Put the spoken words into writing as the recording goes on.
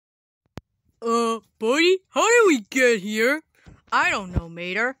buddy? How did we get here? I don't know,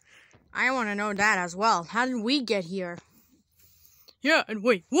 Mater. I want to know that as well. How did we get here? Yeah, and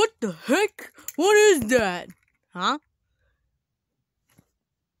wait, what the heck? What is that? Huh?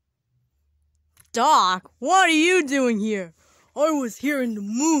 Doc, what are you doing here? I was here in the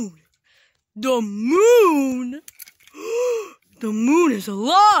moon. The moon? The moon is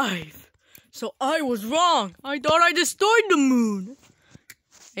alive! So I was wrong. I thought I destroyed the moon.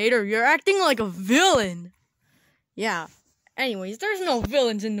 Mater, you're acting like a villain. Yeah. Anyways, there's no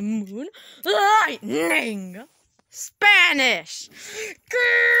villains in the moon. Lightning! Spanish!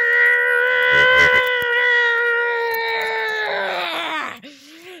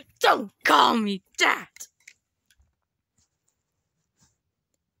 Don't call me that!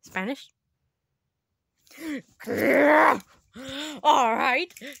 Spanish?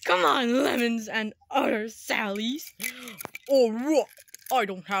 Alright, come on, lemons and other sallies. Alright, I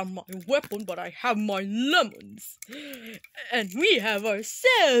don't have my weapon, but I have my lemons. And we have our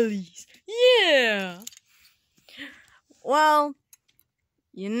sallies. Yeah! Well,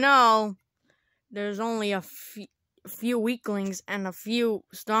 you know, there's only a few weaklings and a few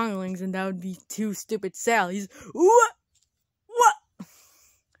stronglings, and that would be two stupid sallies. What?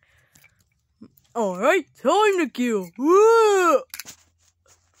 Alright, time to kill. Whoa!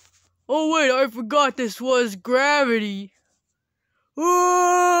 Oh wait, I forgot this was gravity.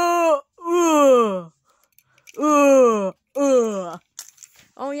 Oh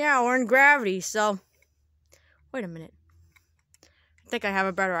yeah, we're in gravity, so... Wait a minute. I think I have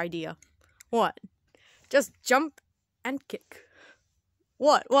a better idea. What? Just jump and kick.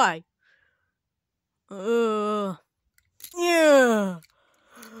 What? Why? Yeah.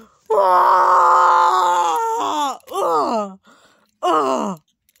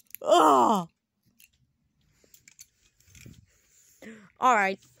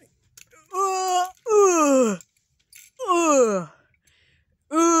 Alright.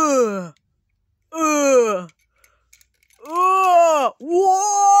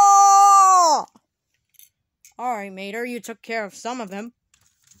 Alright, Mater, you took care of some of them.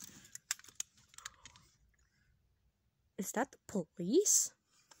 Is that the police?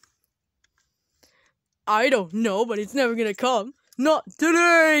 I don't know, but it's never gonna come. Not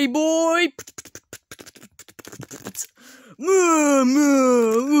today, boy!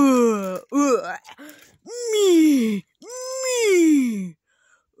 Me!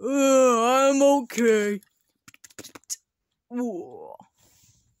 I'm okay. I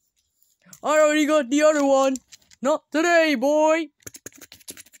already got the other one. Not today, boy!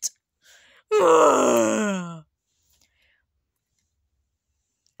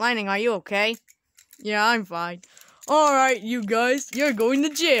 Lightning, are you okay? Yeah, I'm fine. Alright, you guys, you're going to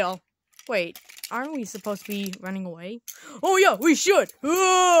jail. Wait, aren't we supposed to be running away? Oh yeah, we should!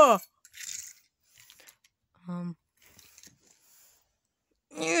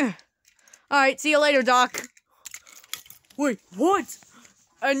 Alright, see you later, Doc. Wait, what?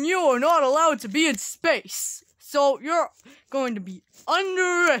 And you are not allowed to be in space. So you're going to be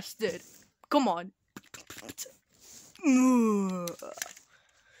under arrested. Come on.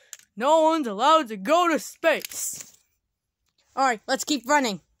 No one's allowed to go to space. Alright, let's keep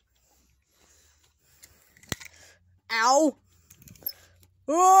running. Ow!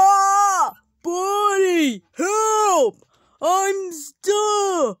 Ah! Buddy! Help! I'm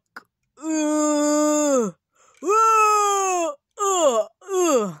stuck! Yeah!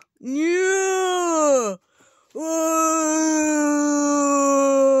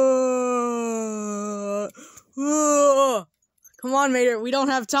 Come on, Mater, we don't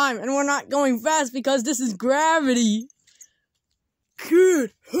have time, and we're not going fast because this is gravity.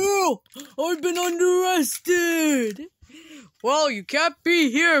 Kid, help! I've been under arrested! Well, you can't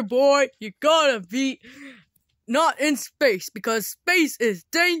be here, boy. You gotta be not in space, because space is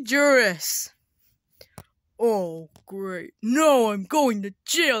dangerous. Oh, great. Now I'm going to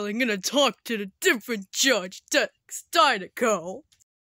jail and gonna talk to the different judge, Dex Dinoco.